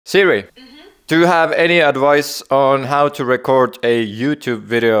Siri, do you have any advice on how to record a YouTube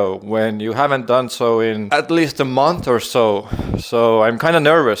video when you haven't done so in at least a month or so? So I'm kind of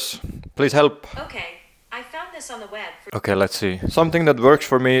nervous. Please help. Okay, I found this on the web. Okay, let's see. Something that works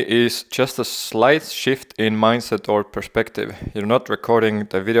for me is just a slight shift in mindset or perspective. You're not recording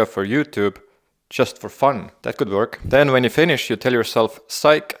the video for YouTube just for fun. That could work. Then when you finish, you tell yourself,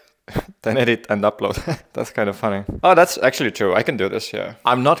 psych, then edit and upload. That's kind of funny. Oh, that's actually true. I can do this, yeah.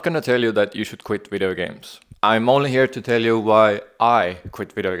 I'm not gonna tell you that you should quit video games. I'm only here to tell you why I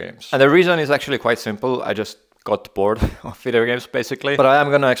quit video games. And the reason is actually quite simple. I just got bored of video games basically. But I am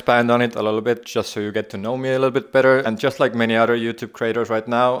gonna expand on it a little bit just so you get to know me a little bit better. And just like many other YouTube creators right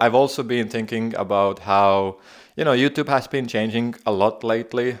now, I've also been thinking about how, you know, YouTube has been changing a lot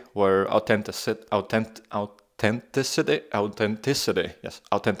lately, where authenticity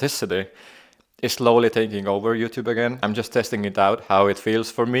is slowly taking over YouTube again. I'm just testing it out, how it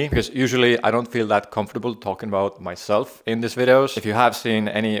feels for me, because usually I don't feel that comfortable talking about myself in these videos. If you have seen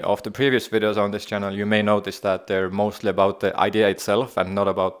any of the previous videos on this channel, you may notice that they're mostly about the idea itself and not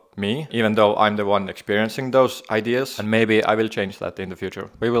about me, even though I'm the one experiencing those ideas. And maybe I will change that in the future.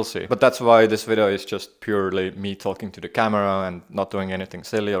 We will see. But that's why this video is just purely me talking to the camera and not doing anything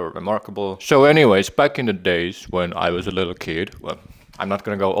silly or remarkable. So anyways, back in the days when I was a little kid, well, I'm not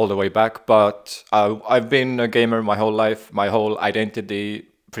gonna go all the way back, but I've been a gamer my whole life. My whole identity,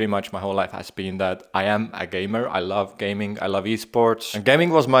 pretty much my whole life, has been that I am a gamer. I love gaming, I love esports. And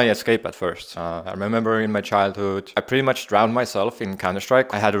gaming was my escape at first. I remember in my childhood, I pretty much drowned myself in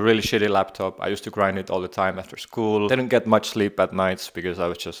Counter-Strike. I had a really shitty laptop. I used to grind it all the time after school. Didn't get much sleep at nights because I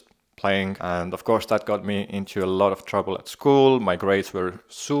was just playing, and of course that got me into a lot of trouble at school. My grades were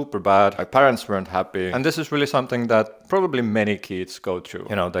super bad, my parents weren't happy, and this is really something that probably many kids go through.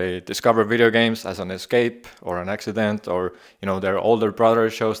 You know, they discover video games as an escape or an accident, or you know, their older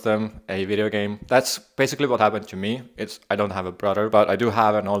brother shows them a video game. That's basically what happened to me. I don't have a brother, but I do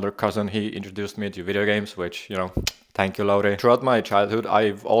have an older cousin. He introduced me to video games, which, you know, thank you, Lauri. Throughout my childhood,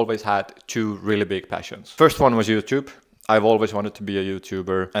 I've always had two really big passions. First one was YouTube. I've always wanted to be a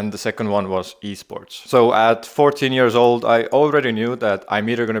YouTuber, and the second one was esports. So at 14 years old, I already knew that I'm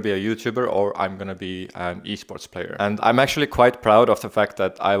either going to be a YouTuber or I'm going to be an esports player. And I'm actually quite proud of the fact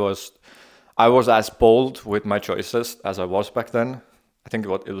that I was as bold with my choices as I was back then. I think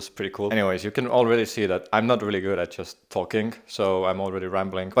it was pretty cool. Anyways, you can already see that I'm not really good at just talking, so I'm already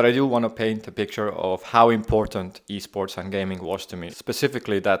rambling. But I do want to paint a picture of how important esports and gaming was to me.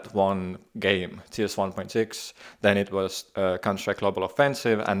 Specifically that one game, CS 1.6, then it was Counter-Strike Global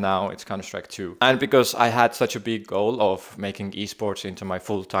Offensive, and now it's Counter-Strike 2. And because I had such a big goal of making esports into my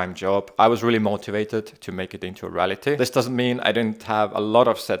full-time job, I was really motivated to make it into a reality. This doesn't mean I didn't have a lot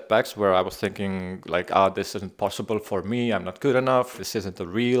of setbacks where I was thinking like, this isn't possible for me, I'm not good enough, this isn't a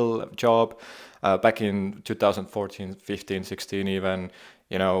real job. Back in 2014, 15, 16 even,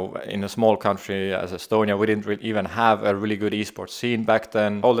 you know, in a small country as Estonia, we didn't even have a really good esports scene back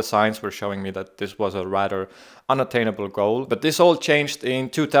then. All the signs were showing me that this was a rather unattainable goal. But this all changed in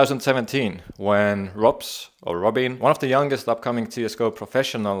 2017 when Robin, one of the youngest upcoming CSGO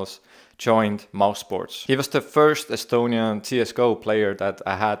professionals, joined Mousesports. He was the first Estonian CSGO player that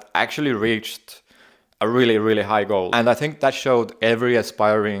had actually reached a really, really high goal. And I think that showed every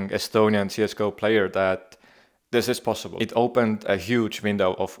aspiring Estonian CSGO player that this is possible. It opened a huge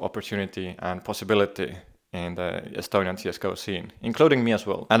window of opportunity and possibility in the Estonian CSGO scene, including me as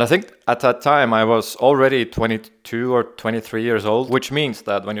well. And I think at that time I was already 22 or 23 years old, which means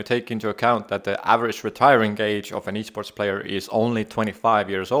that when you take into account that the average retiring age of an esports player is only 25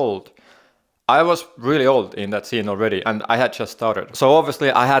 years old, I was really old in that scene already, and I had just started. So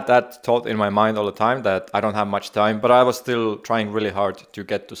obviously I had that thought in my mind all the time that I don't have much time, but I was still trying really hard to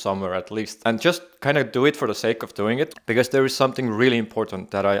get to somewhere at least. And just kind of do it for the sake of doing it, because there is something really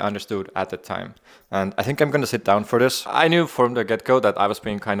important that I understood at the time. And I think I'm gonna sit down for this. I knew from the get-go that I was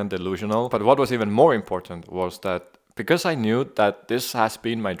being kind of delusional, but what was even more important was that because I knew that this has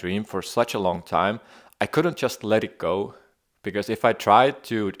been my dream for such a long time, I couldn't just let it go, because if I tried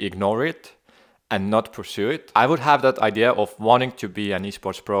to ignore it and not pursue it, I would have that idea of wanting to be an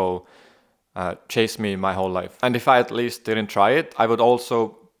esports pro chase me my whole life. And if I at least didn't try it, I would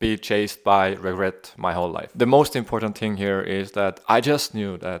also be chased by regret my whole life. The most important thing here is that I just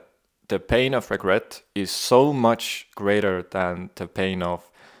knew that the pain of regret is so much greater than the pain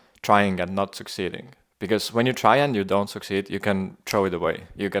of trying and not succeeding. Because when you try and you don't succeed, you can throw it away.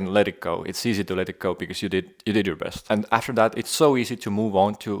 You can let it go. It's easy to let it go because you did your best. And after that, it's so easy to move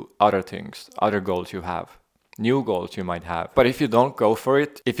on to other things, other goals you have, new goals you might have. But if you don't go for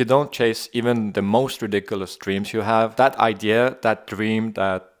it, if you don't chase even the most ridiculous dreams you have, that idea, that dream,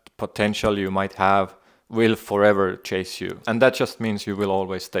 that potential you might have will forever chase you. And that just means you will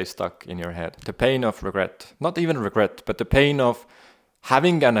always stay stuck in your head. The pain of regret, not even regret, but the pain of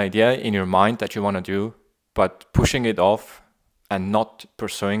having an idea in your mind that you want to do, but pushing it off and not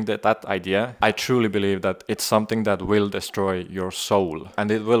pursuing that idea. I truly believe that it's something that will destroy your soul,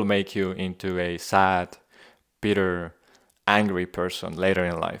 and it will make you into a sad, bitter, angry person later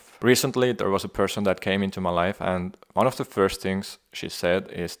in life. Recently, there was a person that came into my life, and one of the first things she said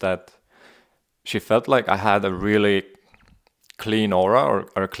is that she felt like I had a really clean aura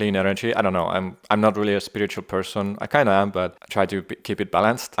or clean energy. I don't know. I'm not really a spiritual person. I kind of am, but I try to keep it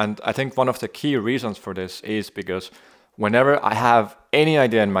balanced. And I think one of the key reasons for this is because whenever I have any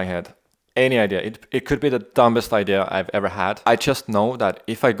idea in my head, any idea, it could be the dumbest idea I've ever had, I just know that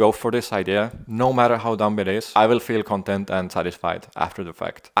if I go for this idea, no matter how dumb it is, I will feel content and satisfied after the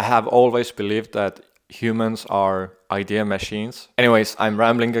fact. I have always believed that humans are idea machines. Anyways, I'm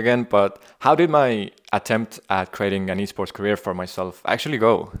rambling again, but how did my attempt at creating an esports career for myself actually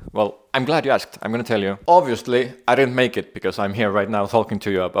go? Well, I'm glad you asked. I'm gonna tell you. Obviously, I didn't make it because I'm here right now talking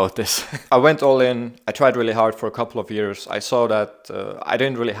to you about this. I went all in. I tried really hard for a couple of years. I saw that I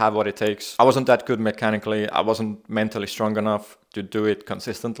didn't really have what it takes. I wasn't that good mechanically. I wasn't mentally strong enough to do it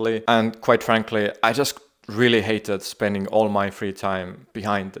consistently. And quite frankly, I just really hated spending all my free time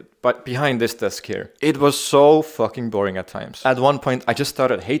behind this desk here. It was so fucking boring at times. At one point, I just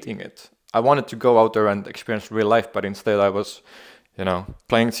started hating it. I wanted to go out there and experience real life, but instead I was, you know,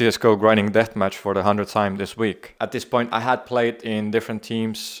 playing CSGO, grinding deathmatch for the 100th time this week. At this point, I had played in different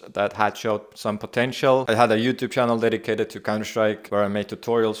teams that had showed some potential. I had a YouTube channel dedicated to Counter-Strike where I made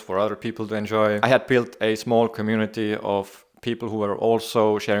tutorials for other people to enjoy. I had built a small community of people who were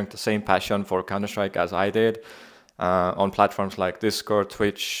also sharing the same passion for Counter-Strike as I did on platforms like Discord,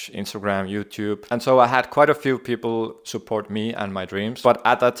 Twitch, Instagram, YouTube. And so I had quite a few people support me and my dreams. But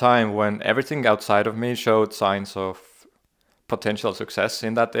at that time, when everything outside of me showed signs of potential success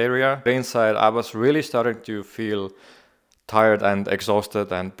in that area, inside I was really starting to feel tired and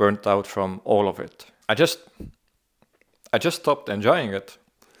exhausted and burnt out from all of it. I just stopped enjoying it.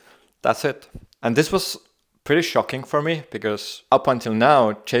 That's it. And this was pretty shocking for me because up until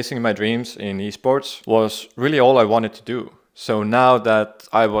now, chasing my dreams in esports was really all I wanted to do. So now that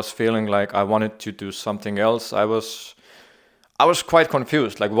I was feeling like I wanted to do something else, I was quite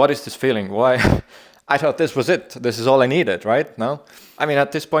confused. Like, what is this feeling? Why? I thought this was it. This is all I needed, right? No? I mean,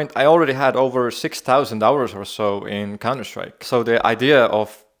 at this point, I already had over 6,000 hours or so in Counter-Strike. So the idea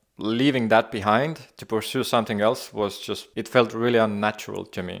of leaving that behind to pursue something else was just, it felt really unnatural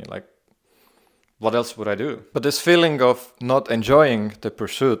to me. Like, what else would I do? But this feeling of not enjoying the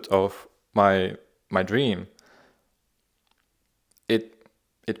pursuit of my dream,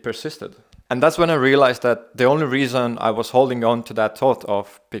 it persisted. And that's when I realized that the only reason I was holding on to that thought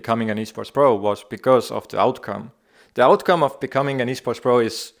of becoming an esports pro was because of the outcome. The outcome of becoming an esports pro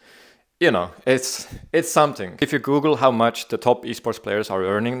is, you know, it's something. If you Google how much the top esports players are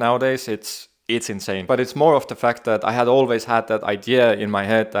earning nowadays, it's insane. But it's more of the fact that I had always had that idea in my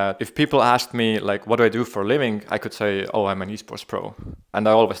head that if people asked me, like, what do I do for a living? I could say, oh, I'm an esports pro. And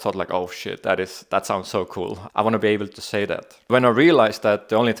I always thought like, oh shit, that sounds so cool. I want to be able to say that. When I realized that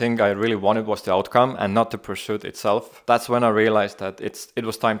the only thing I really wanted was the outcome and not the pursuit itself, that's when I realized that it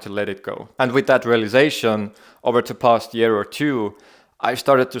was time to let it go. And with that realization, over the past year or two, I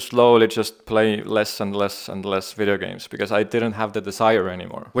started to slowly just play less and less and less video games because I didn't have the desire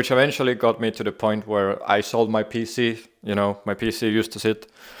anymore. Which eventually got me to the point where I sold my PC. You know, my PC used to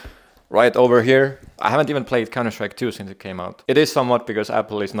sit right over here. I haven't even played Counter-Strike 2 since it came out. It is somewhat because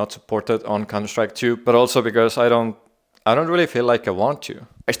Apple is not supported on Counter-Strike 2, but also because I don't really feel like I want to.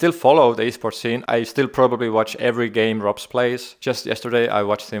 I still follow the esports scene. I still probably watch every game Robs plays. Just yesterday, I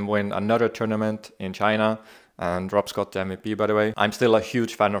watched him win another tournament in China. And Robs got the MVP, by the way. I'm still a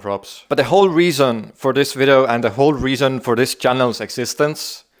huge fan of Robs. But the whole reason for this video and the whole reason for this channel's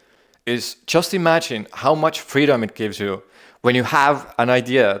existence is just imagine how much freedom it gives you when you have an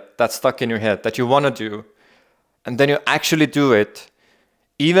idea that's stuck in your head that you want to do, and then you actually do it.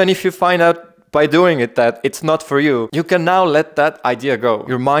 Even if you find out by doing it that it's not for you, you can now let that idea go.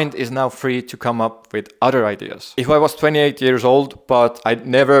 Your mind is now free to come up with other ideas. If I was 28 years old, but I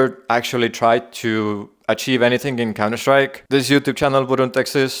never actually tried to achieve anything in Counter-Strike, this YouTube channel wouldn't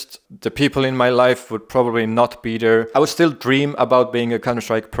exist. The people in my life would probably not be there. I would still dream about being a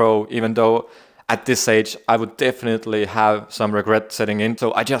Counter-Strike pro, even though at this age I would definitely have some regret setting in.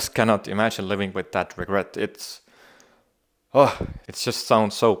 So I just cannot imagine living with that regret. It just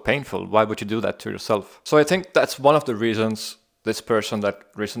sounds so painful. Why would you do that to yourself? So I think that's one of the reasons this person that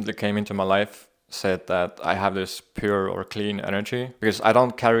recently came into my life said that I have this pure or clean energy because I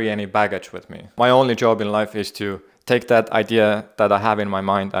don't carry any baggage with me. My only job in life is to take that idea that I have in my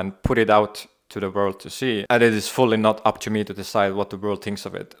mind and put it out to the world to see. And it is fully not up to me to decide what the world thinks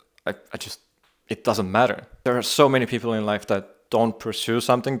of it. It doesn't matter. There are so many people in life that don't pursue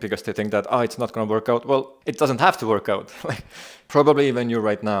something because they think that, oh, it's not going to work out. Well, it doesn't have to work out. Probably even you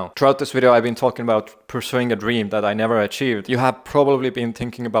right now. Throughout this video, I've been talking about pursuing a dream that I never achieved. You have probably been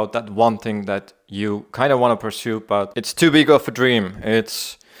thinking about that one thing that you kind of want to pursue, but it's too big of a dream.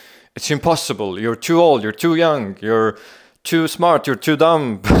 It's impossible. You're too old. You're too young. You're too smart. You're too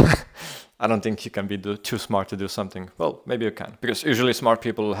dumb. I don't think you can be too smart to do something. Well, maybe you can. Because usually smart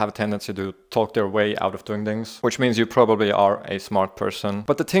people have a tendency to talk their way out of doing things, which means you probably are a smart person.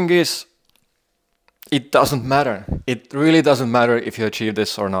 But the thing is, it doesn't matter. It really doesn't matter if you achieve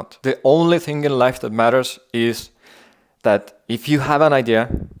this or not. The only thing in life that matters is that if you have an idea,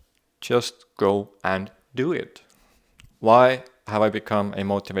 just go and do it. Why have I become a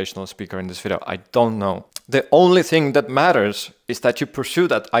motivational speaker in this video? I don't know. The only thing that matters is that you pursue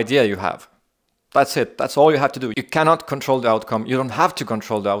that idea you have. That's it. That's all you have to do. You cannot control the outcome. You don't have to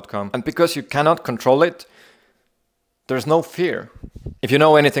control the outcome. And because you cannot control it, there's no fear. If you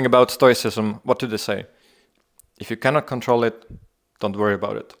know anything about Stoicism, what do they say? If you cannot control it, don't worry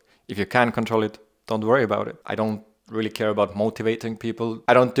about it. If you can control it, don't worry about it. I don't really care about motivating people.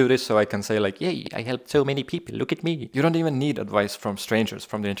 I don't do this so I can say like, yay, I helped so many people, look at me. You don't even need advice from strangers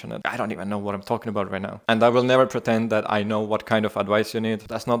from the internet. I don't even know what I'm talking about right now. And I will never pretend that I know what kind of advice you need.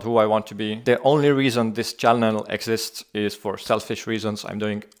 That's not who I want to be. The only reason this channel exists is for selfish reasons. I'm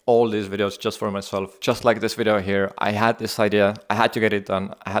doing all these videos just for myself. Just like this video here, I had this idea, I had to get it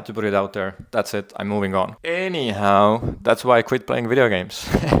done, I had to put it out there. That's it, I'm moving on. Anyhow, that's why I quit playing video games.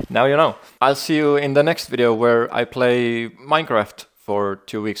 Now you know. I'll see you in the next video where I play Minecraft for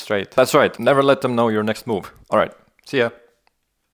 2 weeks straight. That's right, never let them know your next move. Alright, see ya.